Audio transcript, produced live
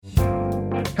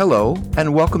Hello,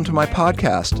 and welcome to my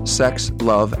podcast, Sex,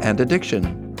 Love, and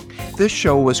Addiction. This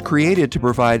show was created to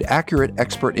provide accurate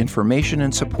expert information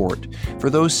and support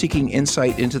for those seeking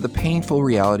insight into the painful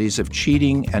realities of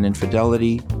cheating and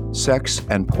infidelity, sex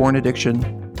and porn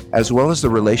addiction, as well as the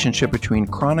relationship between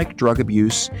chronic drug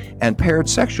abuse and paired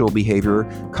sexual behavior,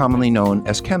 commonly known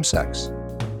as chemsex.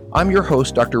 I'm your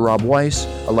host, Dr. Rob Weiss,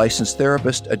 a licensed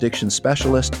therapist, addiction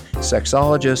specialist,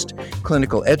 sexologist,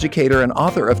 clinical educator, and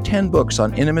author of 10 books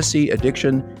on intimacy,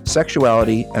 addiction,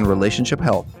 sexuality, and relationship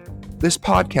health. This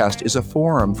podcast is a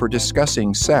forum for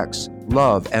discussing sex,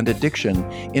 love, and addiction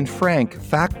in frank,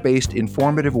 fact-based,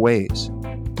 informative ways.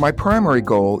 My primary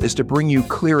goal is to bring you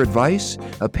clear advice,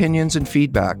 opinions, and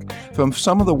feedback from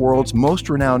some of the world's most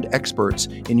renowned experts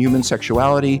in human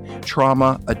sexuality,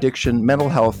 trauma, addiction, mental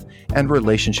health, and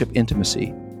relationship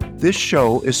intimacy. This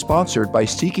show is sponsored by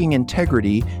Seeking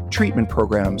Integrity treatment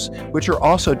programs, which are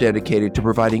also dedicated to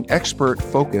providing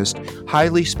expert-focused,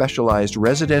 highly specialized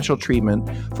residential treatment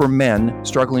for men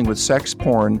struggling with sex,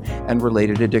 porn, and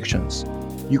related addictions.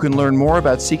 You can learn more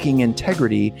about Seeking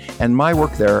Integrity and my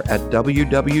work there at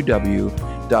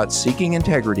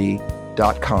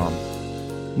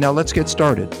www.seekingintegrity.com. Now let's get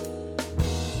started.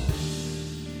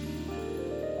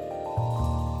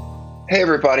 Hey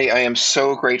everybody, I am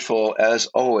so grateful as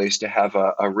always to have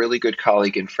a really good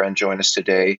colleague and friend join us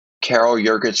today, Carol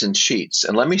Jurgensen Sheets.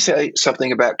 And let me say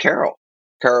something about Carol.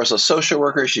 Carol's a social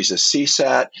worker, she's a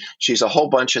CSAT, she's a whole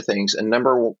bunch of things. And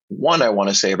number one I want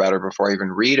to say about her before I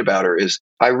even read about her is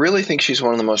I really think she's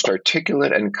one of the most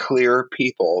articulate and clear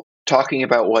people talking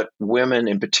about what women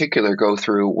in particular go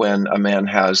through when a man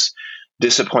has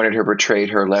disappointed her, betrayed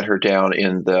her, let her down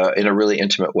in a really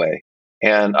intimate way.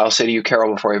 And I'll say to you,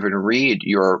 Carol, before I even read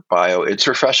your bio, it's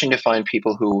refreshing to find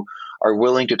people who are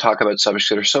willing to talk about subjects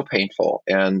that are so painful.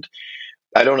 And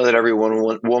I don't know that every woman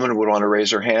would want to raise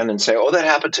her hand and say, oh, that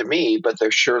happened to me, but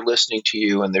they're sure listening to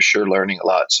you and they're sure learning a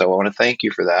lot. So I want to thank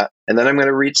you for that. And then I'm going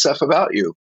to read stuff about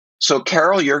you. So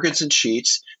Carol Jurgensen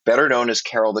Sheets, better known as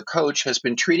Carol the Coach, has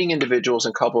been treating individuals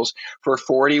and couples for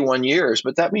 41 years.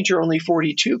 But that means you're only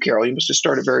 42, Carol. You must have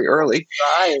started very early.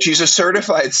 Right. She's a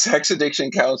certified sex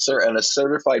addiction counselor and a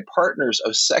certified Partners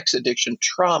of Sex Addiction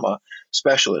Trauma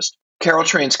specialist. Carol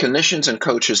trains clinicians and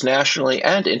coaches nationally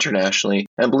and internationally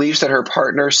and believes that her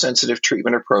partner-sensitive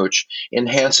treatment approach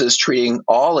enhances treating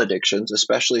all addictions,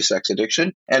 especially sex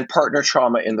addiction, and partner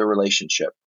trauma in the relationship.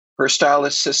 Her style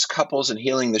assists couples in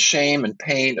healing the shame and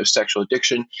pain of sexual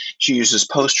addiction. She uses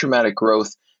post-traumatic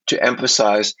growth to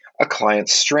emphasize a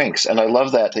client's strengths. And I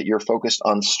love that you're focused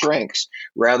on strengths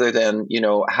rather than,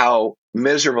 how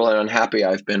miserable and unhappy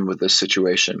I've been with this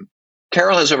situation.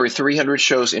 Carol has over 300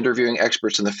 shows interviewing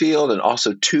experts in the field and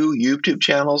also 2 YouTube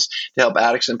channels to help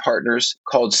addicts and partners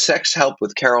called Sex Help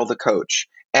with Carol the Coach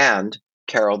and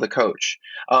Carol the Coach.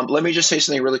 Let me just say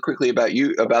something really quickly about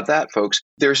that, folks.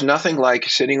 There's nothing like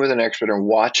sitting with an expert and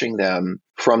watching them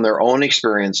from their own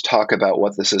experience talk about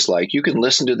what this is like. You can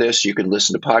listen to this, you can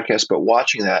listen to podcasts, but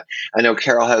watching that, I know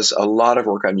Carol has a lot of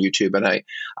work on YouTube, and I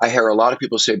hear a lot of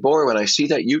people say, boy, when I see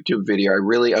that YouTube video, I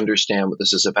really understand what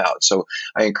this is about. So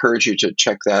I encourage you to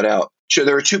check that out. So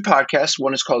there are 2 podcasts.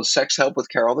 One is called Sex Help with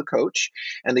Carol the Coach,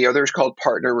 and the other is called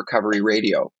Partner Recovery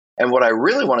Radio. And what I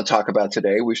really want to talk about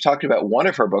today, we've talked about one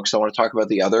of her books. I want to talk about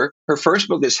the other. Her first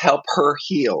book is Help Her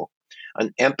Heal,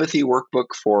 an empathy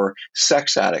workbook for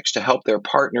sex addicts to help their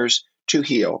partners to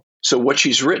heal. So what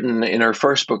she's written in her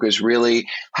first book is really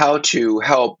how to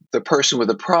help the person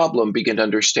with a problem begin to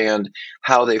understand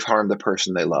how they've harmed the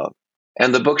person they love.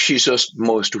 And the book she's just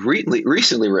most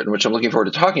recently written, which I'm looking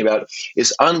forward to talking about,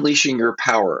 is Unleashing Your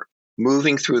Power,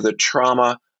 Moving Through the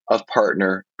Trauma of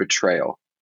Partner Betrayal.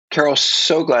 Carol,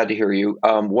 so glad to hear you.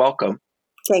 Welcome.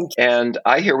 Thank you. And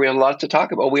I hear we have a lot to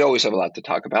talk about. We always have a lot to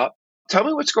talk about. Tell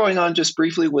me what's going on just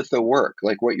briefly with the work,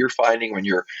 like what you're finding when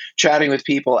you're chatting with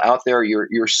people out there.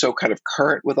 You're so kind of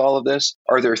current with all of this.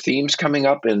 Are there themes coming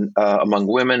up among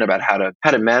women about how to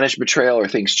manage betrayal? Or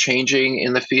things changing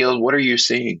in the field? What are you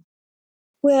seeing?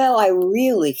 Well, I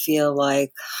really feel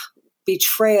like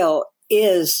betrayal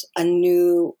is a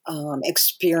new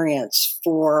experience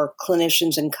for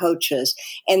clinicians and coaches,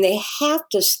 and they have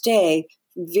to stay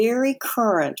very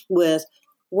current with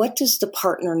what does the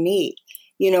partner need.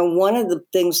 One of the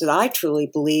things that I truly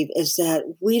believe is that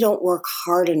we don't work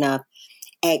hard enough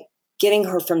at getting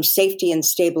her from safety and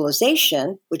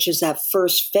stabilization, which is that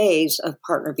first phase of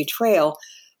partner betrayal.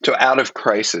 So out of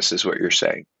crisis is what you're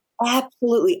saying.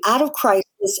 Absolutely. Out of crisis,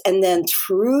 and then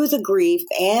through the grief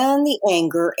and the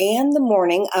anger and the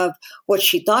mourning of what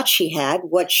she thought she had,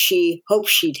 what she hoped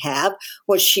she'd have,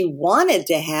 what she wanted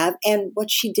to have, and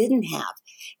what she didn't have.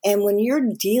 And when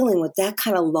you're dealing with that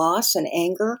kind of loss and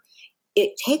anger,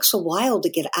 it takes a while to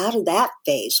get out of that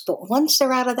phase. But once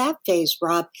they're out of that phase,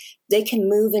 Rob, they can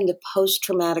move into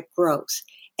post-traumatic growth.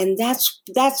 And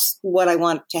that's what I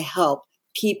want to help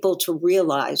people to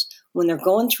realize when they're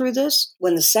going through this,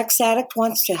 when the sex addict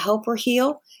wants to help her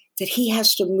heal, that he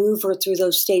has to move her through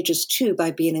those stages too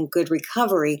by being in good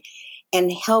recovery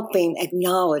and helping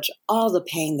acknowledge all the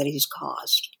pain that he's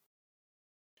caused.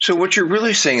 So what you're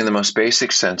really saying in the most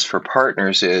basic sense for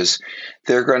partners is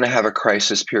they're going to have a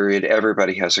crisis period.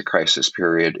 Everybody has a crisis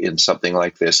period in something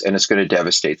like this, and it's going to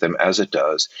devastate them as it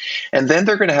does. And then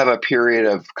they're going to have a period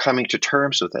of coming to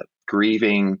terms with it,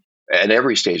 grieving at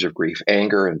every stage of grief,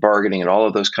 anger and bargaining and all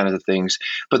of those kinds of things.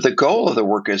 But the goal of the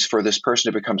work is for this person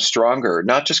to become stronger,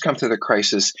 not just come through the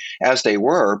crisis as they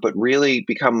were, but really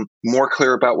become more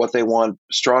clear about what they want,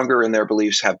 stronger in their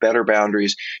beliefs, have better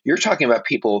boundaries. You're talking about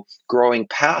people growing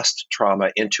past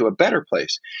trauma into a better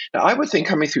place. Now, I would think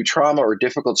coming through trauma or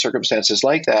difficult circumstances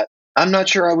like that, I'm not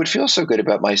sure I would feel so good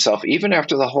about myself, even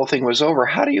after the whole thing was over.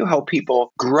 How do you help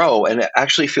people grow and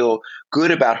actually feel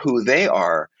good about who they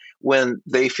are when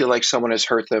they feel like someone has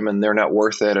hurt them and they're not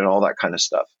worth it and all that kind of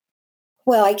stuff?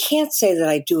 Well, I can't say that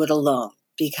I do it alone,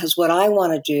 because what I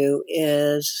want to do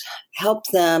is help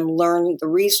them learn the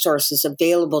resources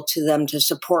available to them to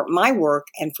support my work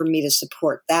and for me to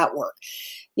support that work.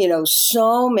 You know,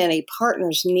 so many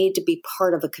partners need to be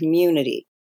part of a community.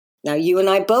 Now, you and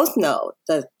I both know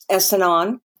that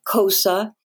S-Anon,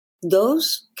 COSA,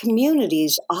 those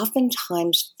communities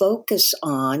oftentimes focus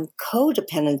on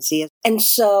codependency. And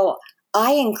so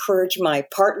I encourage my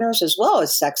partners as well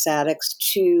as sex addicts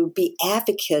to be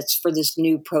advocates for this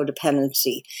new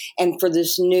codependency and for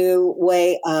this new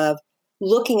way of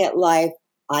looking at life.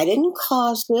 I didn't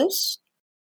cause this.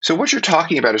 So what you're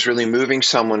talking about is really moving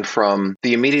someone from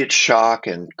the immediate shock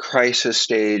and crisis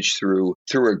stage through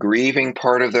a grieving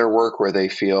part of their work where they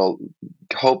feel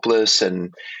hopeless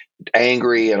and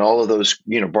angry and all of those,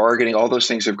 bargaining, all those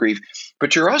things of grief.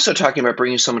 But you're also talking about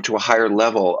bringing someone to a higher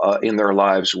level in their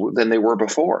lives than they were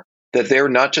before. That they're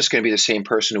not just going to be the same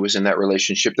person who was in that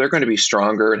relationship. They're going to be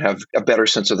stronger and have a better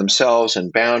sense of themselves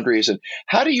and boundaries. And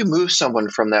how do you move someone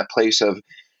from that place of,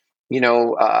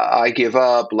 I give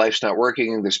up, life's not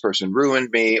working, this person ruined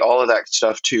me, all of that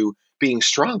stuff, to being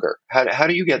stronger? How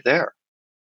do you get there?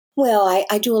 Well,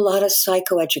 I do a lot of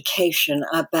psychoeducation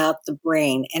about the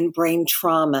brain and brain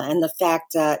trauma and the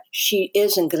fact that she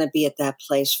isn't going to be at that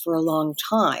place for a long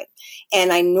time.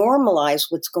 And I normalize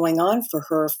what's going on for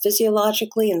her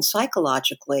physiologically and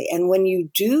psychologically. And when you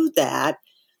do that,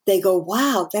 they go,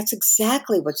 wow, that's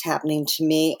exactly what's happening to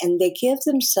me. And they give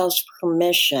themselves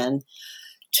permission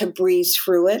to breathe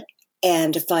through it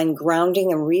and to find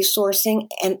grounding and resourcing.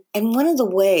 And one of the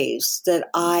ways that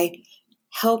I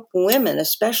help women,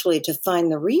 especially, to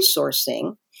find the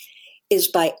resourcing is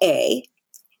by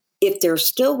if they're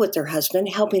still with their husband,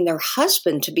 helping their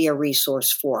husband to be a resource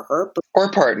for her.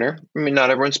 Or partner. I mean,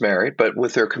 not everyone's married, but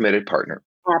with their committed partner.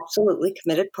 Absolutely,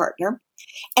 committed partner.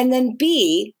 And then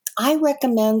B, I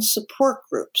recommend support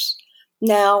groups.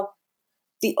 Now,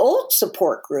 the old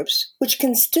support groups, which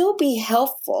can still be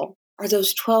helpful, are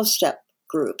those 12-step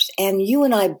groups. And you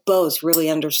and I both really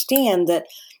understand that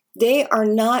they are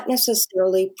not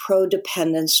necessarily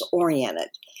pro-dependence oriented.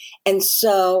 And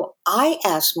so I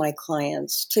ask my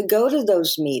clients to go to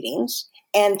those meetings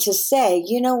and to say,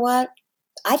 you know what?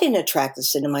 I didn't attract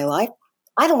this into my life.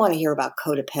 I don't want to hear about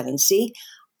codependency.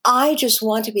 I just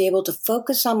want to be able to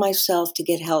focus on myself to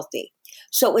get healthy.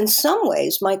 So in some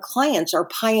ways, my clients are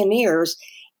pioneers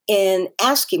in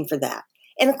asking for that.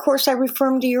 And of course, I refer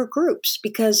them to your groups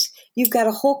because you've got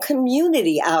a whole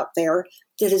community out there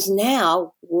that is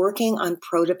now working on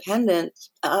pro-dependent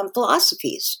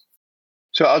philosophies.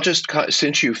 So I'll just,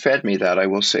 since you fed me that, I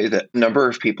will say that a number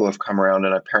of people have come around,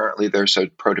 and apparently there's a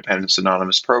Prodependence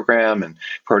Anonymous program and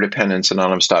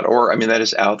prodependenceanonymous.org. I mean, that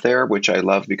is out there, which I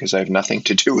love because I have nothing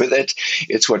to do with it.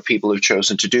 It's what people have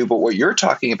chosen to do. But what you're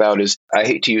talking about is, I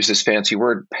hate to use this fancy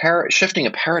word, shifting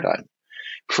a paradigm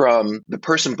from the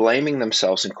person blaming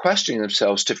themselves and questioning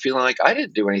themselves to feeling like, I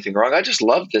didn't do anything wrong. I just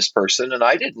loved this person and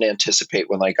I didn't anticipate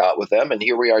when I got with them. And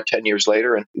here we are 10 years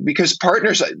later. And because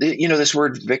partners, this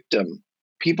word victim,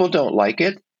 people don't like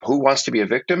it. Who wants to be a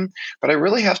victim? But I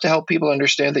really have to help people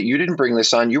understand that you didn't bring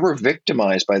this on. You were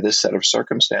victimized by this set of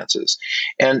circumstances.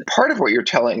 And part of what you're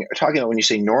talking about when you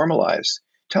say normalize,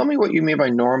 tell me what you mean by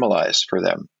normalize for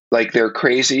them. Like they're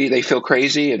crazy, they feel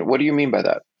crazy. And what do you mean by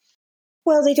that?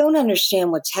 Well, they don't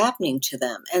understand what's happening to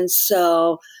them. And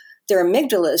so their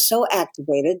amygdala is so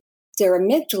activated, their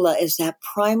amygdala is that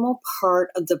primal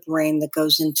part of the brain that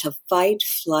goes into fight,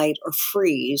 flight, or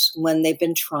freeze when they've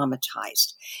been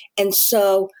traumatized. And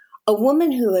so a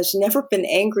woman who has never been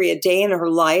angry a day in her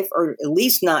life, or at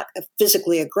least not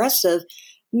physically aggressive,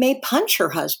 may punch her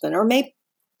husband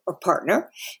or partner,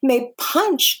 may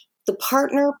punch the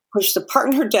partner, push the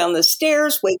partner down the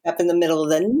stairs, wake up in the middle of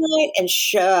the night and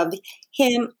shove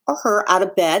him or her out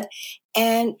of bed.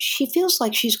 And she feels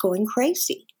like she's going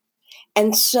crazy.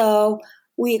 And so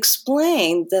we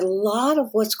explained that a lot of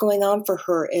what's going on for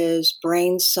her is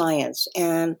brain science.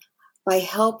 And I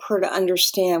help her to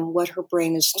understand what her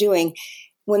brain is doing.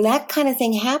 When that kind of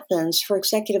thing happens, her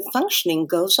executive functioning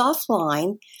goes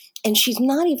offline and she's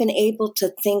not even able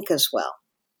to think as well.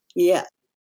 Yeah.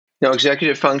 Now,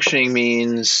 executive functioning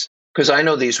means, because I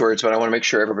know these words, but I want to make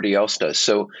sure everybody else does.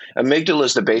 So amygdala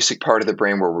is the basic part of the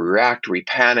brain where we react, we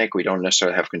panic, we don't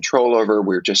necessarily have control over,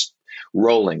 we're just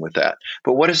rolling with that.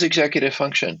 But what is executive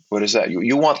function? What is that?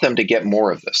 You want them to get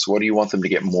more of this. What do you want them to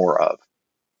get more of?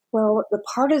 Well, the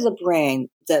part of the brain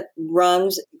that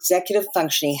runs executive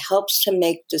functioning, helps to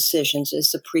make decisions,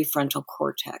 is the prefrontal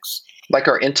cortex. Like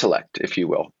our intellect, if you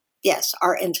will. Yes,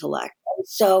 our intellect. And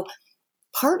so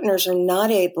partners are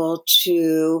not able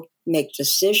to make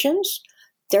decisions.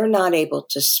 They're not able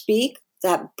to speak.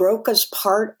 That Broca's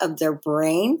part of their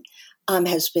brain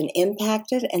has been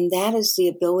impacted, and that is the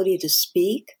ability to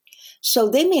speak. So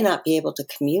they may not be able to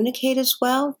communicate as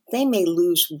well. They may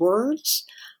lose words.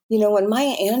 You know, when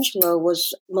Maya Angelou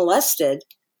was molested,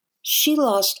 she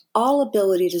lost all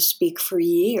ability to speak for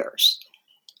years.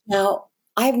 Now,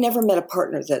 I've never met a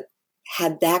partner that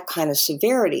had that kind of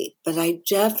severity, but I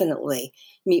definitely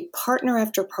meet partner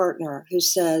after partner who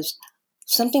says,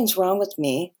 something's wrong with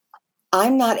me.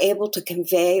 I'm not able to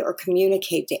convey or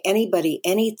communicate to anybody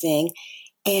anything,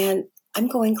 and I'm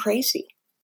going crazy.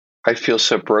 I feel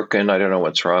so broken. I don't know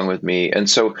what's wrong with me. And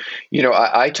so,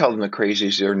 I tell them the crazy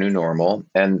is their new normal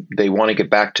and they want to get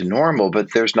back to normal,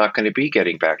 but there's not going to be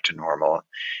getting back to normal.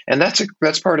 And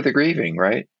that's part of the grieving,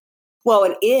 right? Well,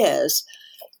 it is.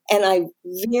 And I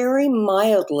very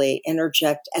mildly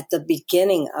interject at the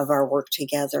beginning of our work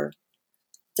together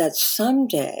that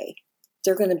someday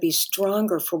they're going to be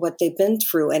stronger for what they've been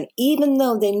through. And even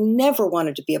though they never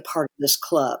wanted to be a part of this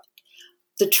club,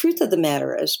 the truth of the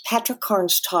matter is, Patrick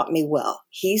Carnes taught me well.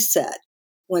 He said,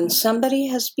 when somebody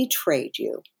has betrayed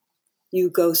you,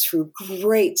 you go through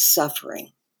great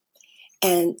suffering.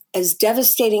 And as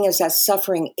devastating as that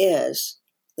suffering is,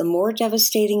 the more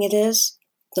devastating it is,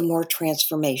 the more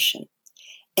transformation.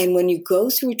 And when you go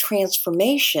through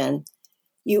transformation,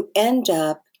 you end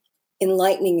up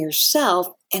enlightening yourself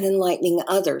and enlightening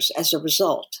others as a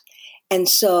result. And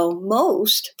so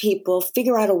most people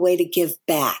figure out a way to give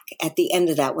back at the end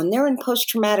of that. When they're in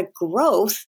post-traumatic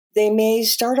growth, they may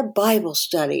start a Bible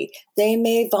study. They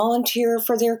may volunteer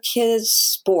for their kids'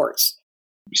 sports.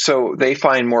 So they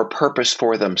find more purpose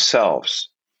for themselves,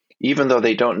 even though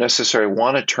they don't necessarily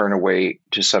want to turn away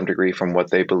to some degree from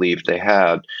what they believed they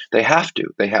had. They have to.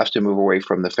 They have to move away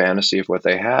from the fantasy of what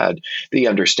they had, the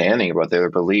understanding about their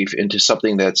belief, into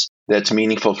something that's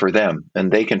meaningful for them.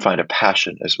 And they can find a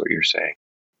passion, is what you're saying.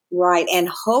 Right. And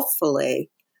hopefully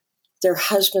their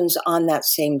husband's on that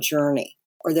same journey,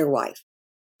 or their wife.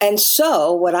 And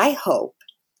so what I hope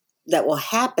that will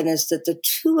happen is that the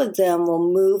two of them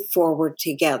will move forward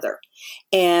together.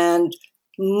 And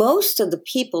most of the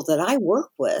people that I work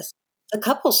with, the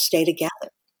couples stay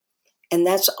together. And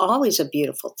that's always a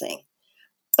beautiful thing.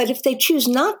 But if they choose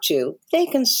not to, they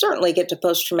can certainly get to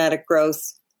post-traumatic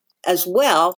growth as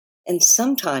well, and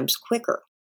sometimes quicker.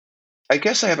 I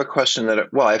guess I have a question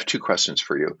I have two questions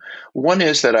for you. One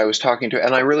is that I was talking to,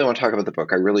 and I really want to talk about the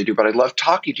book. I really do, but I love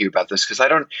talking to you about this because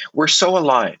we're so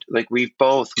aligned. Like we've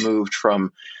both moved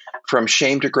from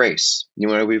shame to grace.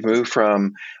 We've moved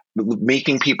from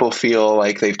making people feel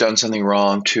like they've done something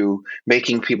wrong to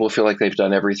making people feel like they've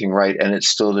done everything right, and it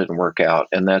still didn't work out.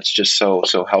 And that's just so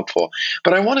helpful.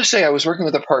 But I want to say I was working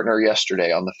with a partner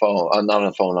yesterday on the phone, not on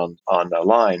the phone, on the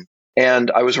line.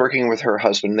 And I was working with her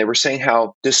husband, and they were saying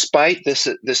how despite this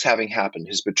having happened,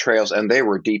 his betrayals, and they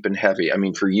were deep and heavy. I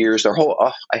mean, for years,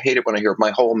 I hate it when I hear of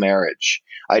my whole marriage.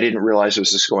 I didn't realize there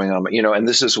was this going on, and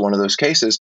this is one of those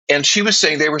cases. And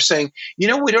they were saying, we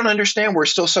don't understand. We're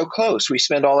still so close. We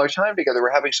spend all our time together.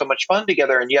 We're having so much fun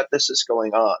together. And yet this is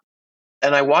going on.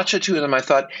 And I watched the two of them. I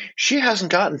thought, she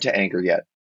hasn't gotten to anger yet.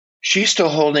 She's still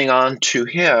holding on to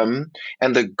him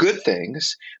and the good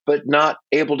things, but not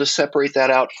able to separate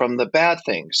that out from the bad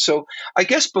things. So I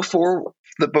guess before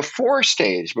the before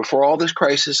stage, before all this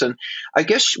crisis. And I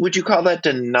guess, would you call that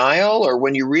denial? Or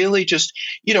when you really just,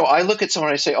 I look at someone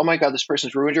and I say, oh my God, this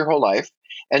person's ruined your whole life.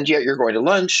 And yet you're going to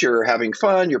lunch, you're having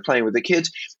fun, you're playing with the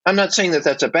kids. I'm not saying that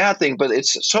that's a bad thing, but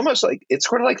it's so much like, it's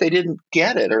sort of like they didn't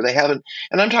get it or they haven't.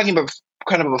 And I'm talking about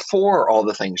kind of before all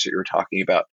the things that you're talking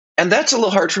about. And that's a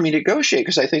little hard for me to negotiate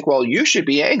because I think, well, you should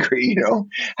be angry.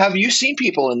 Have you seen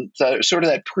people in sort of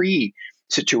that pre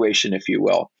situation, if you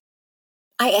will?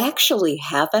 I actually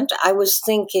haven't. I was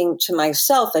thinking to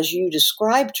myself, as you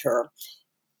described her,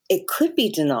 it could be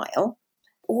denial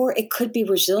or it could be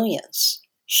resilience.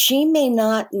 She may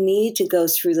not need to go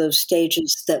through those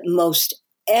stages that most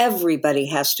everybody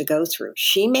has to go through.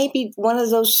 She may be one of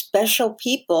those special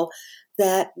people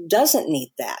that doesn't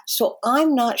need that. So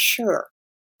I'm not sure.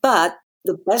 But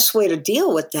the best way to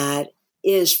deal with that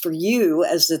is for you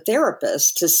as the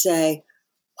therapist to say,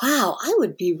 wow, I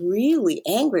would be really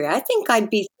angry. I think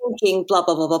I'd be thinking blah,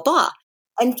 blah, blah, blah, blah.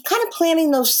 And kind of planting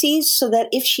those seeds so that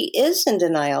if she is in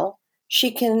denial,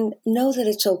 she can know that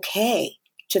it's okay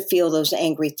to feel those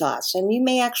angry thoughts. And you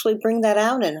may actually bring that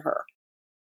out in her.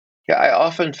 Yeah, I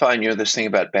often find, this thing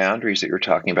about boundaries that you're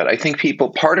talking about. I think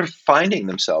people, part of finding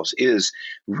themselves is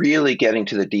really getting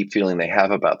to the deep feeling they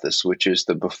have about this, which is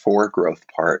the before growth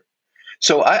part.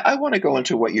 So I want to go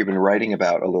into what you've been writing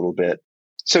about a little bit.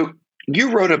 So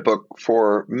you wrote a book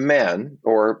for men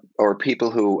or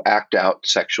people who act out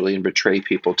sexually and betray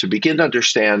people to begin to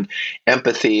understand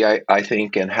empathy, I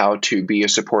think, and how to be a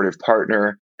supportive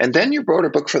partner. And then you wrote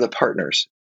a book for the partners.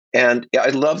 And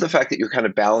I love the fact that you're kind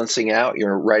of balancing out,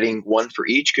 you're writing one for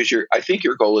each, because I think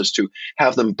your goal is to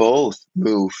have them both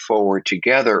move forward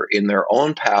together in their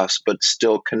own paths, but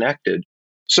still connected.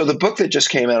 So the book that just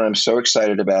came out, I'm so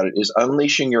excited about it, is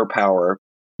Unleashing Your Power,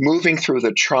 Moving Through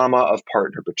the Trauma of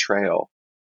Partner Betrayal.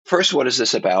 First, what is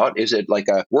this about? Is it like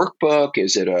a workbook?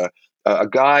 Is it a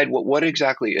guide? What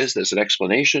exactly is this? An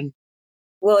explanation?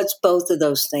 Well, it's both of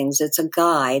those things. It's a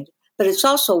guide, but it's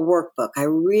also a workbook. I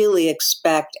really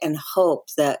expect and hope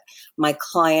that my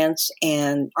clients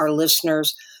and our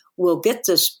listeners will get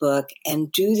this book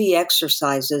and do the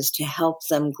exercises to help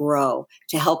them grow,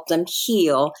 to help them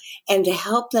heal, and to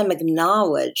help them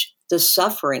acknowledge the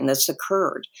suffering that's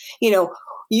occurred.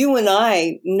 You and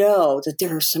I know that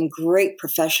there are some great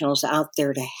professionals out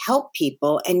there to help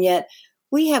people, and yet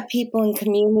we have people in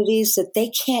communities that they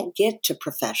can't get to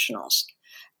professionals.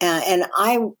 And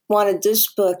I wanted this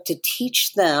book to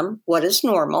teach them what is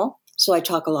normal. So I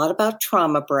talk a lot about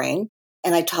trauma brain,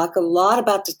 and I talk a lot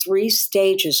about the 3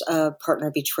 stages of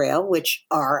partner betrayal, which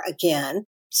are, again,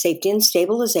 safety and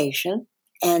stabilization,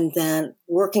 and then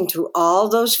working through all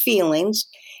those feelings,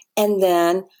 and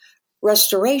then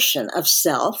restoration of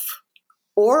self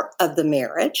or of the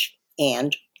marriage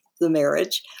and the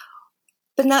marriage,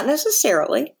 but not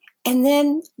necessarily. And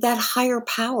then that higher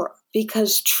power,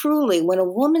 because truly when a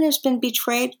woman has been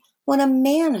betrayed, when a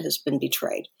man has been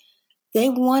betrayed, they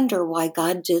wonder why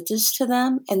God did this to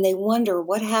them, and they wonder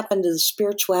what happened to the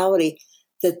spirituality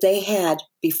that they had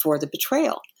before the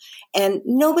betrayal. And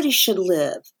nobody should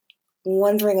live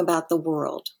wondering about the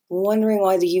world, wondering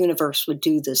why the universe would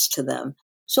do this to them.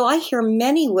 So I hear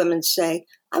many women say,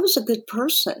 I was a good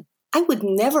person. I would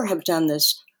never have done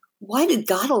this. Why did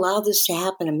God allow this to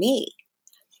happen to me?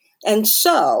 And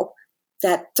so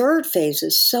that third phase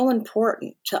is so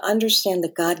important to understand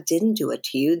that God didn't do it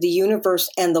to you. The universe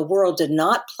and the world did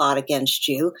not plot against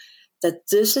you, that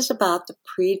this is about the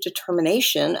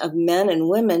predetermination of men and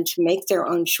women to make their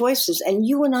own choices. And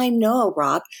you and I know,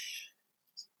 Rob,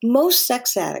 most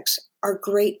sex addicts are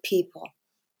great people.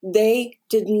 They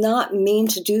did not mean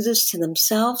to do this to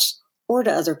themselves or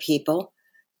to other people.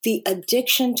 The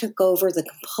addiction took over, the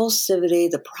compulsivity,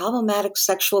 the problematic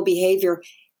sexual behavior,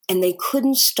 and they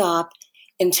couldn't stop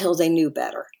until they knew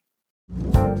better.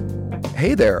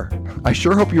 Hey there. I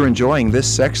sure hope you're enjoying this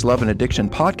Sex, Love, and Addiction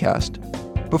podcast.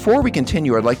 Before we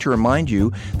continue, I'd like to remind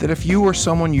you that if you or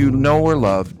someone you know or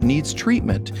love needs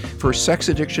treatment for sex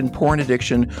addiction, porn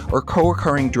addiction, or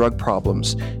co-occurring drug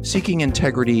problems, Seeking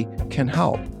Integrity can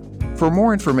help. For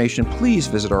more information, please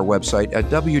visit our website at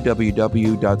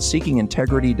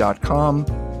www.seekingintegrity.com.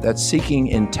 That's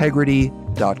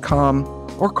seekingintegrity.com.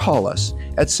 Or call us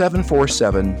at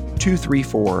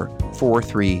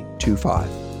 747-234-4325.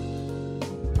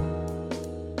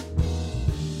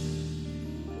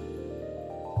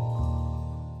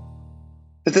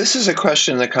 But this is a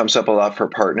question that comes up a lot for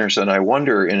partners, and I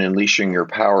wonder, in Unleashing Your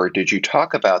Power, did you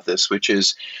talk about this, which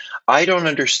is, I don't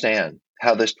understand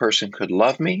how this person could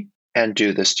love me and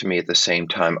do this to me at the same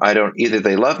time. I don't either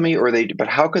they love me or but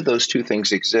how could those two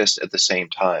things exist at the same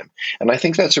time? And I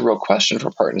think that's a real question for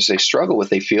partners. They struggle with,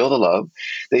 they feel the love,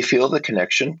 they feel the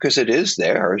connection because it is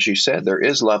there. As you said, there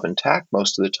is love and tact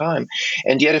most of the time.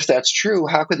 And yet, if that's true,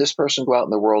 how could this person go out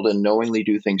in the world and knowingly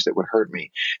do things that would hurt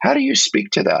me? How do you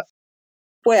speak to that?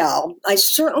 Well, I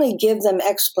certainly give them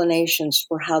explanations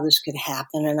for how this could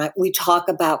happen. And we talk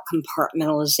about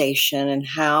compartmentalization and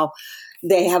how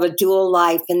they have a dual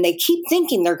life and they keep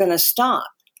thinking they're going to stop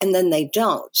and then they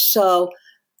don't. So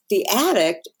the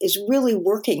addict is really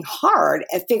working hard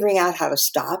at figuring out how to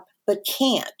stop, but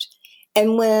can't.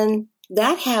 And when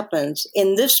that happens,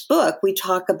 in this book, we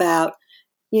talk about,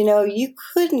 you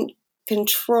couldn't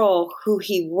control who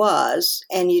he was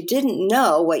and you didn't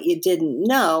know what you didn't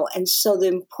know. And so the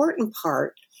important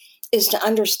part is to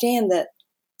understand that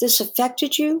this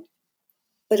affected you,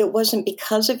 but it wasn't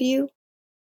because of you.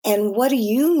 And what do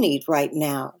you need right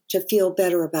now to feel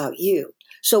better about you?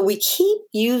 So we keep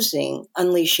using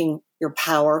Unleashing Your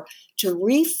Power to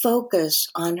refocus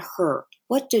on her.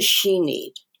 What does she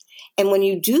need? And when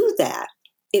you do that,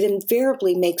 it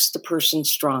invariably makes the person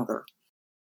stronger.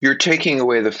 You're taking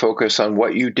away the focus on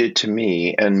what you did to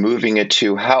me and moving it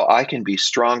to how I can be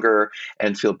stronger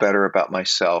and feel better about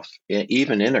myself,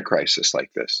 even in a crisis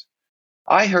like this.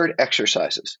 I heard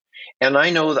exercises. And I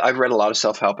know that I've read a lot of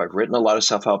self-help. I've written a lot of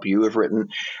self-help. You have written.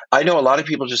 I know a lot of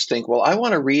people just think, well, I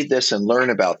want to read this and learn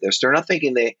about this. They're not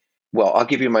thinking well, I'll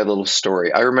give you my little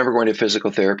story. I remember going to physical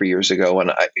therapy years ago,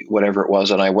 and whatever it was,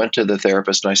 and I went to the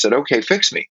therapist and I said, okay,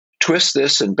 fix me. Twist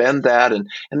this and bend that. And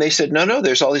they said, no,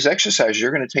 there's all these exercises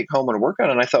you're going to take home and work on.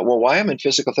 And I thought, well, why am I in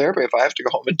physical therapy if I have to go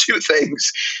home and do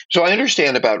things? So I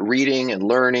understand about reading and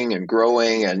learning and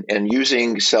growing and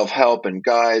using self-help and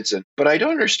guides. But I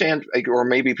don't understand, or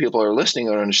maybe people are listening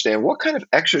and don't understand, what kind of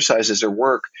exercises or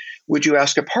work would you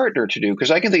ask a partner to do?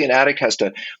 Because I can think an addict has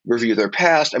to review their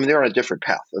past. I mean, they're on a different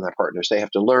path than their partners. They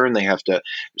have to learn. They have to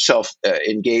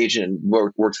self-engage and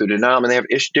work through denial. And they have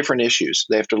different issues.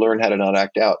 They have to learn how to not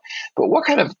act out. But what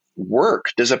kind of work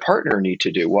does a partner need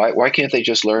to do? Why can't they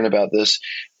just learn about this?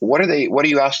 What are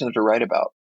you asking them to write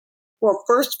about? Well,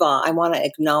 first of all, I want to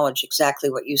acknowledge exactly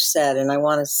what you said. And I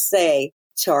want to say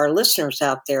to our listeners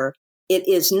out there, it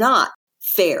is not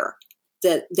fair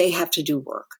that they have to do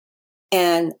work.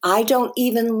 And I don't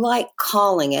even like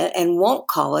calling it and won't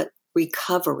call it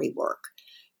recovery work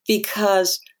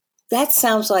because that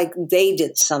sounds like they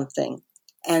did something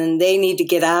and they need to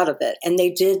get out of it. And they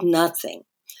did nothing.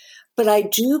 But I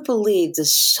do believe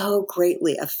this so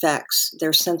greatly affects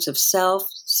their sense of self,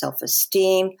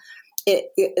 self-esteem.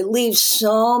 It leaves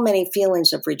so many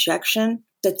feelings of rejection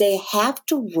that they have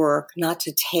to work not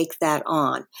to take that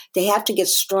on. They have to get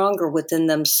stronger within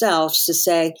themselves to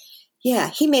say, yeah,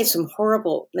 he made some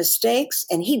horrible mistakes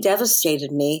and he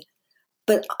devastated me,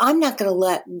 but I'm not going to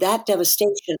let that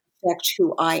devastation affect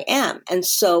who I am. And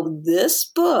so this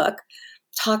book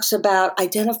talks about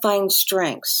identifying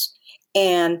strengths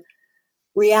and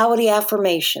reality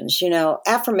affirmations.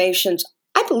 Affirmations,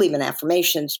 I believe in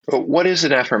affirmations. But what is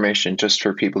an affirmation, just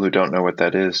for people who don't know what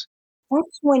that is?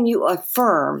 That's when you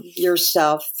affirm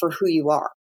yourself for who you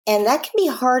are. And that can be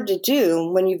hard to do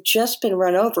when you've just been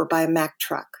run over by a Mack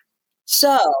truck.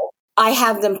 So I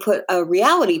have them put a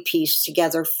reality piece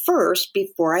together first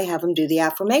before I have them do the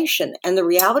affirmation. And the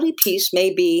reality piece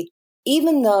may be,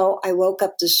 even though I woke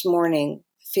up this morning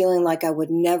feeling like I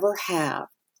would never have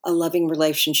a loving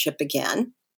relationship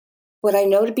again, what I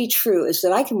know to be true is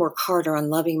that I can work harder on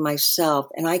loving myself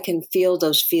and I can feel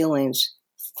those feelings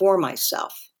for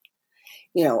myself.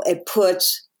 It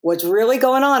puts what's really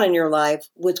going on in your life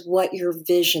with what your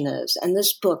vision is. And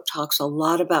this book talks a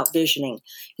lot about visioning.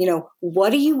 What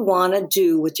do you want to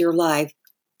do with your life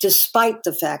despite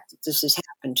the fact that this has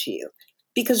happened to you?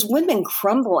 Because women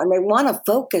crumble and they want to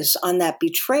focus on that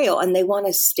betrayal and they want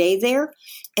to stay there.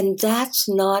 And that's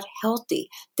not healthy.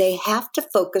 They have to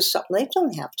focus on, they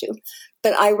don't have to,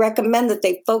 but I recommend that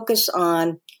they focus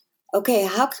on, okay,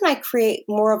 how can I create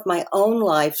more of my own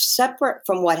life separate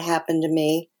from what happened to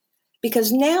me?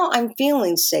 Because now I'm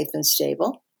feeling safe and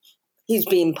stable. He's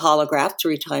being polygraphed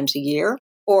 3 times a year,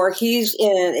 or he's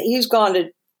gone to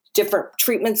different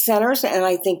treatment centers and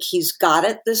I think he's got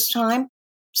it this time.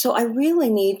 So I really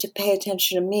need to pay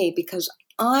attention to me because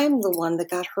I'm the one that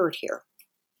got hurt here.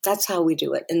 That's how we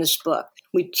do it in this book.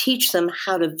 We teach them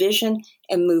how to vision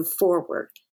and move forward.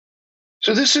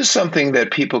 So this is something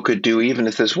that people could do even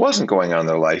if this wasn't going on in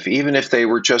their life, even if they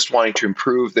were just wanting to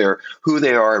improve who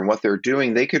they are and what they're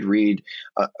doing. They could read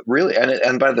really,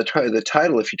 and by the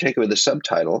title, if you take away the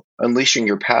subtitle, Unleashing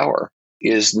Your Power,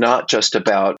 is not just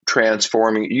about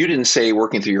transforming. You didn't say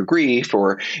working through your grief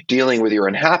or dealing with your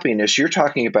unhappiness. You're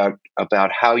talking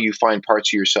about how you find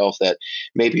parts of yourself that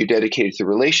maybe you dedicated to the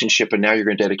relationship, and now you're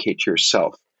going to dedicate to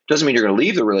yourself. Doesn't mean you're going to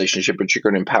leave the relationship, but you're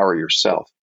going to empower yourself.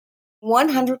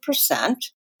 100%.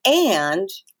 And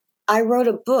I wrote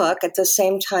a book at the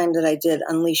same time that I did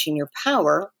Unleashing Your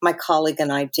Power, my colleague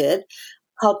and I did,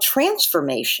 called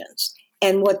Transformations.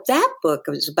 And what that book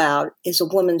is about is a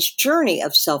woman's journey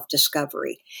of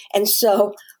self-discovery. And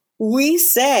so we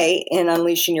say in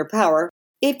Unleashing Your Power,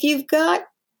 if you've got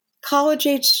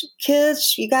college-age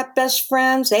kids, you got best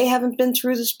friends, they haven't been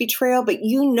through this betrayal, but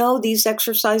you know these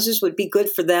exercises would be good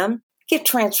for them, get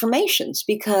Transformations,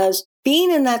 because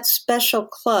being in that special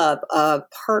club of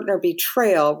partner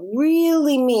betrayal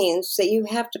really means that you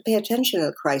have to pay attention to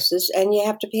the crisis, and you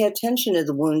have to pay attention to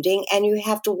the wounding, and you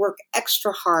have to work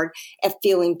extra hard at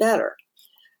feeling better.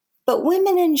 But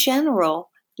women in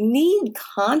general need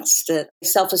constant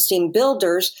self-esteem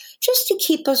builders just to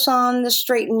keep us on the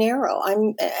straight and narrow.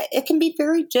 It can be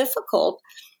very difficult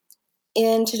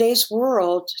in today's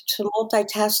world to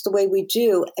multitask the way we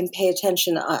do and pay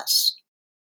attention to us.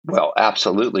 Well,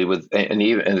 absolutely. And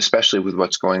especially with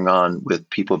what's going on with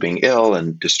people being ill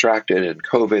and distracted and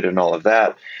COVID and all of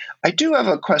that. I do have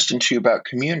a question to you about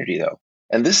community, though.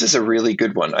 And this is a really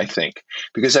good one, I think,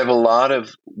 because I have a lot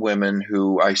of women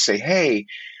who I say, hey,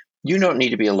 you don't need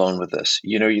to be alone with this.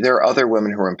 There are other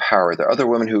women who are empowered. There are other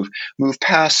women who've moved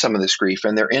past some of this grief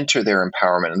and they're into their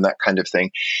empowerment and that kind of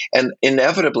thing. And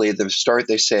inevitably at the start,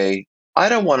 they say, I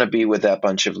don't want to be with that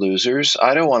bunch of losers.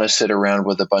 I don't want to sit around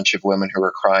with a bunch of women who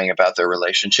are crying about their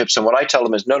relationships. And what I tell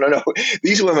them is, no.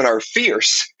 These women are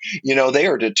fierce. They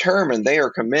are determined. They are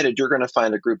committed. You're going to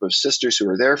find a group of sisters who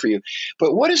are there for you.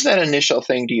 But what is that initial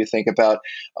thing do you think about?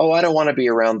 Oh, I don't want to be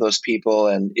around those people.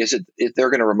 And is it they're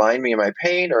going to remind me of my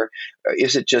pain, or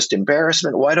is it just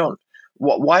embarrassment? Why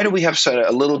do we have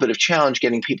a little bit of challenge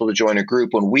getting people to join a group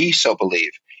when we so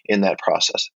believe in that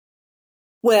process?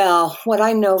 Well, what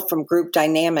I know from group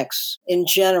dynamics in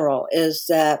general is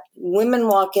that women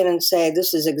walk in and say,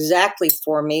 this is exactly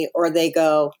for me, or they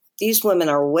go, these women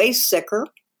are way sicker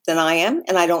than I am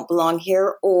and I don't belong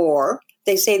here, or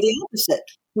they say the opposite.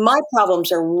 My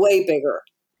problems are way bigger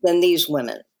than these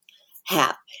women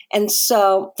have. And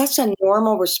so that's a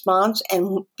normal response.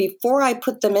 And before I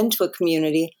put them into a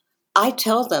community, I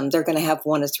tell them they're going to have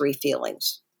one of three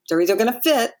feelings. They're either going to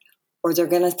fit, or they're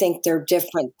going to think they're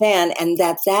different than, and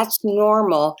that's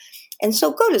normal. And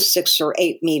so go to 6 or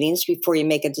 8 meetings before you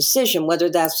make a decision, whether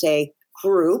that's a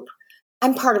group.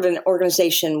 I'm part of an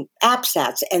organization,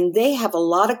 APSATS, and they have a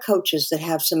lot of coaches that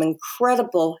have some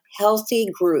incredible healthy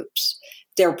groups.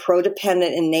 They're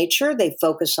pro-dependent in nature. They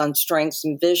focus on strengths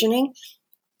and visioning.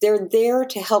 They're there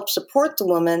to help support the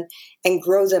woman and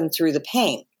grow them through the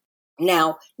pain.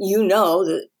 Now,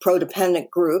 the pro-dependent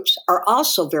groups are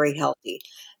also very healthy.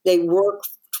 They work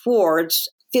towards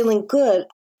feeling good.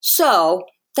 So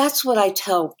that's what I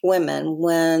tell women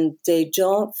when they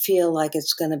don't feel like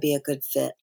it's going to be a good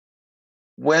fit.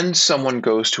 When someone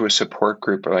goes to a support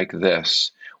group like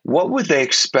this, what would they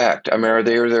expect? I mean, are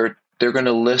they're going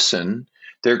to listen?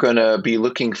 They're going to be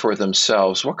looking for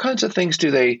themselves. What kinds of things do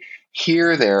they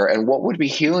hear there, and what would be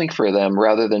healing for them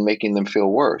rather than making them feel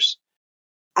worse?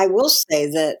 I will say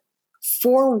that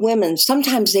for women,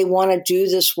 sometimes they want to do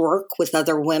this work with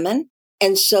other women.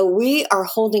 And so we are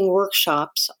holding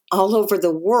workshops all over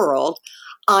the world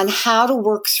on how to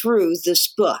work through this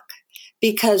book,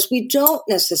 because we don't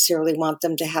necessarily want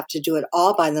them to have to do it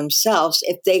all by themselves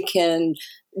if they can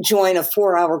join a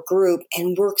 4-hour group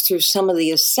and work through some of the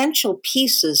essential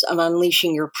pieces of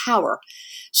Unleashing Your Power.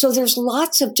 So there's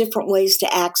lots of different ways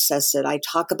to access it. I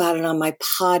talk about it on my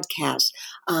podcast.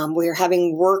 We're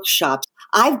having workshops.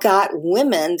 I've got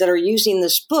women that are using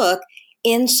this book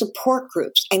in support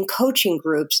groups and coaching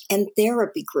groups and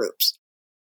therapy groups.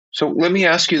 So let me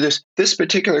ask you this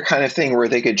particular kind of thing where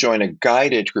they could join a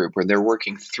guided group where they're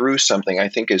working through something, I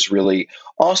think is really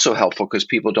also helpful because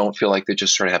people don't feel like they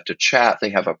just sort of have to chat. They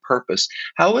have a purpose.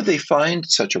 How would they find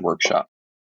such a workshop?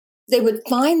 They would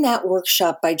find that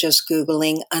workshop by just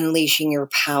Googling Unleashing Your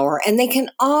Power, and they can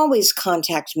always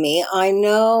contact me. I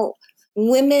know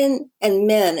women and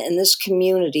men in this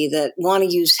community that want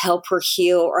to use Help Her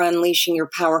Heal or Unleashing Your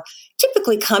Power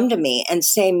typically come to me and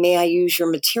say, may I use your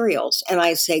materials? And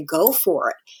I say, go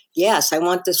for it. Yes, I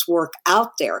want this work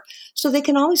out there. So they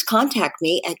can always contact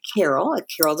me at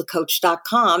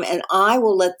carolthecoach.com, and I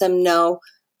will let them know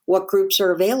what groups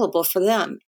are available for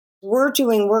them. We're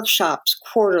doing workshops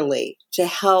quarterly to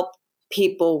help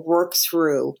people work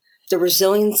through the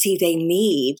resiliency they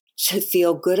need to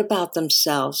feel good about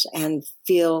themselves and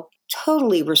feel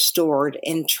totally restored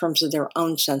in terms of their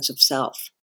own sense of self.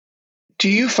 Do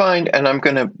you find,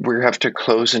 and we have to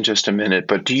close in just a minute,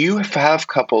 but do you have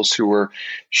couples who are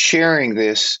sharing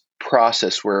this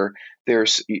process where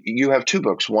you have two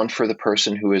books, one for the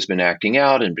person who has been acting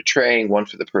out and betraying, one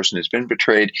for the person who's been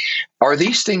betrayed. Are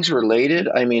these things related?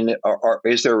 I mean,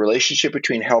 is there a relationship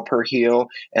between Help Her Heal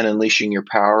and Unleashing Your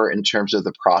Power in terms of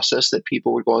the process that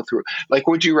people were going through? Like,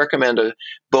 would you recommend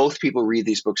both people read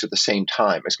these books at the same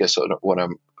time? I guess what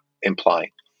I'm implying.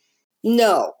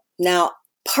 No. Now,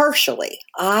 partially,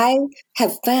 I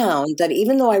have found that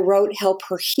even though I wrote Help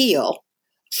Her Heal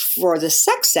for the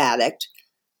sex addict,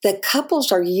 that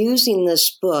couples are using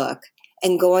this book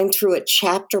and going through it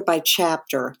chapter by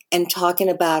chapter and talking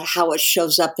about how it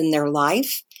shows up in their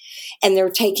life. And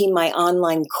they're taking my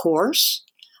online course,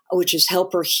 which is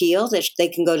Help Her Heal, that they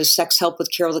can go to Sex Help with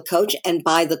Carol the Coach and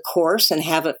buy the course and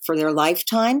have it for their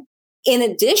lifetime. In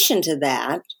addition to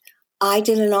that, I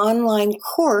did an online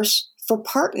course for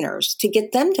partners to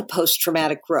get them to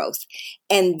post-traumatic growth.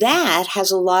 And that has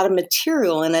a lot of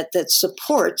material in it that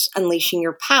supports Unleashing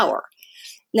Your Power.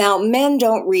 Now, men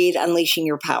don't read Unleashing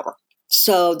Your Power.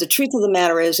 So the truth of the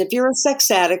matter is, if you're a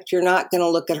sex addict, you're not going to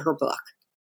look at her book.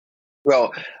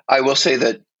 Well, I will say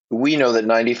that we know that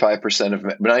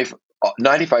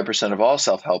 95% of all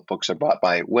self-help books are bought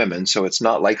by women. So it's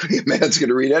not likely a man's going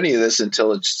to read any of this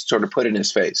until it's sort of put in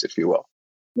his face, if you will.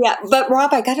 Yeah, but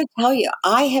Rob, I got to tell you,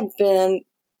 I have been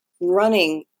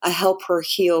running a Help Her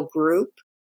Heal group.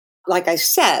 Like I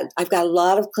said, I've got a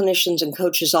lot of clinicians and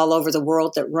coaches all over the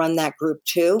world that run that group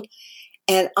too.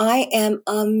 And I am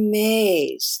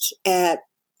amazed at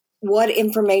what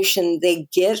information they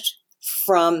get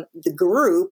from the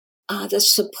group that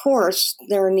supports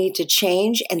their need to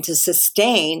change and to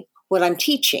sustain what I'm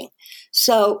teaching.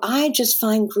 So I just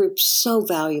find groups so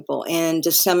valuable in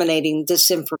disseminating this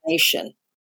information.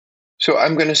 So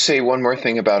I'm going to say one more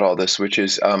thing about all this, which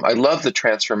is I love the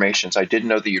transformations. I didn't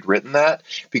know that you'd written that,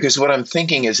 because what I'm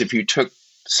thinking is if you took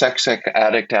sex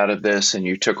addict out of this and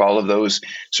you took all of those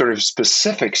sort of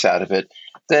specifics out of it,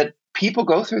 that people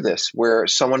go through this where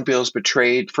someone feels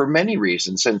betrayed for many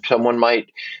reasons, and someone might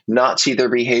not see their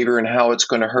behavior and how it's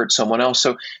going to hurt someone else.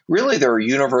 So really there are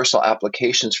universal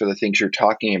applications for the things you're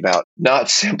talking about,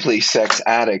 not simply sex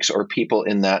addicts or people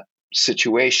in that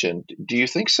situation. Do you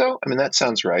think so? I mean, that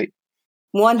sounds right.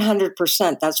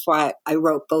 100%. That's why I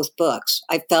wrote both books.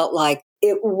 I felt like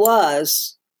it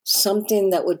was something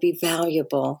that would be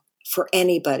valuable for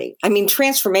anybody. I mean,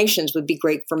 transformations would be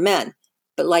great for men.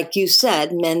 But like you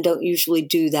said, men don't usually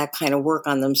do that kind of work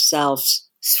on themselves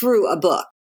through a book.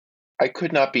 I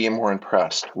could not be more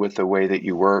impressed with the way that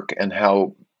you work and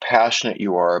how passionate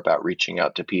you are about reaching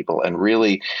out to people and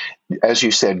really, as you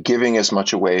said, giving as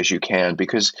much away as you can.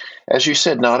 Because as you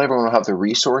said, not everyone will have the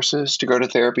resources to go to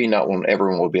therapy. Not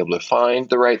everyone will be able to find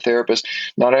the right therapist.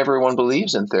 Not everyone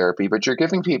believes in therapy, but you're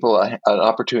giving people an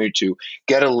opportunity to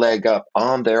get a leg up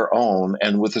on their own,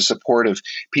 and with the support of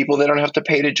people they don't have to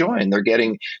pay to join.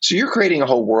 So you're creating a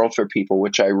whole world for people,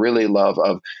 which I really love,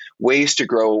 of ways to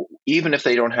grow, even if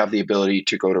they don't have the ability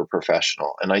to go to a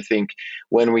professional. And I think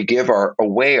when we give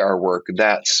away our work,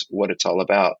 that's what it's all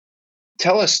about.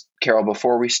 Tell us, Carol,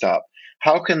 before we stop,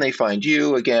 how can they find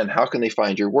you? Again, how can they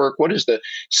find your work? What is the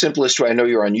simplest way? I know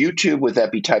you're on YouTube. Would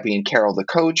that be typing in Carol the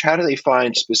Coach? How do they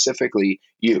find specifically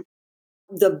you?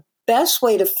 The best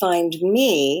way to find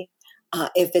me,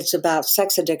 if it's about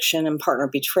sex addiction and partner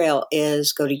betrayal,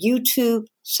 is go to YouTube,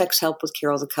 Sex Help with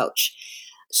Carol the Coach.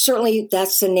 Certainly,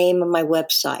 that's the name of my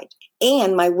website.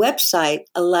 And my website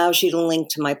allows you to link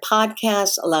to my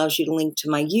podcast, allows you to link to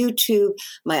my YouTube,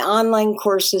 my online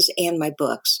courses, and my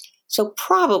books. So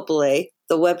probably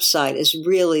the website is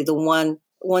really the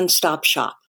one-stop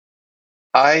shop.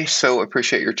 I so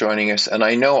appreciate your joining us. And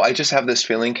I know I just have this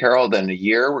feeling, Carol, that in a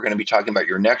year, we're going to be talking about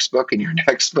your next book. And your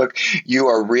next book, you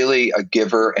are really a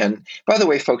giver. And by the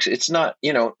way, folks, it's not,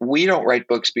 we don't write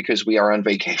books because we are on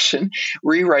vacation.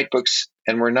 We write books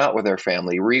and we're not with our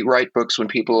family. We write books when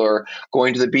people are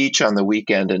going to the beach on the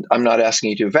weekend. And I'm not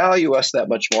asking you to value us that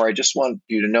much more. I just want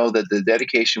you to know that the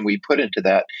dedication we put into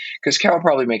that, because Carol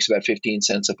probably makes about 15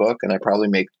 cents a book and I probably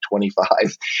make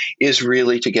 25, is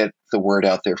really to get the word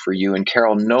out there for you. And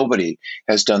Carol, nobody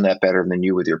has done that better than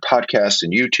you with your podcast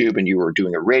and YouTube, and you were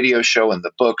doing a radio show and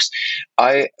the books.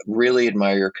 I really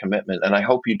admire your commitment, and I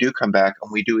hope you do come back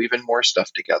and we do even more stuff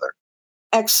together.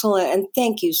 Excellent. And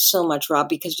thank you so much, Rob,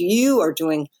 because you are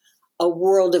doing a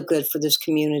world of good for this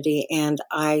community, and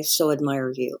I so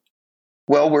admire you.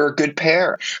 Well, we're a good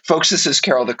pair. Folks, this is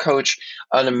Carol the Coach,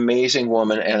 an amazing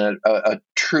woman and a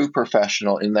true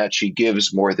professional in that she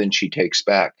gives more than she takes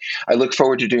back. I look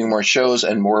forward to doing more shows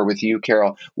and more with you,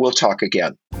 Carol. We'll talk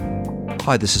again.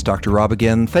 Hi, this is Dr. Rob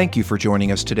again. Thank you for joining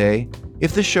us today.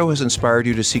 If this show has inspired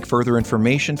you to seek further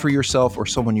information for yourself or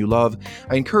someone you love,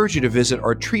 I encourage you to visit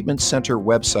our treatment center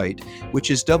website, which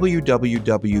is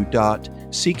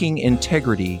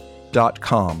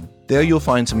www.seekingintegrity.com. There you'll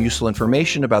find some useful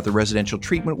information about the residential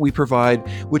treatment we provide,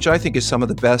 which I think is some of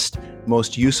the best,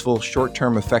 most useful,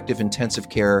 short-term, effective intensive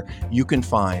care you can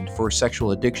find for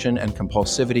sexual addiction and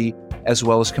compulsivity, as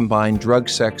well as combined drug,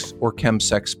 sex, or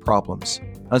chemsex problems.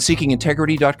 On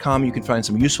seekingintegrity.com, you can find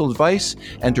some useful advice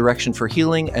and direction for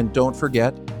healing. And don't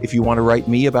forget, if you want to write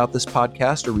me about this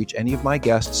podcast or reach any of my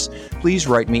guests, please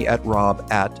write me at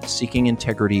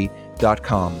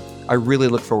rob@seekingintegrity.com. I really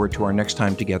look forward to our next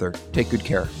time together. Take good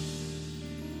care.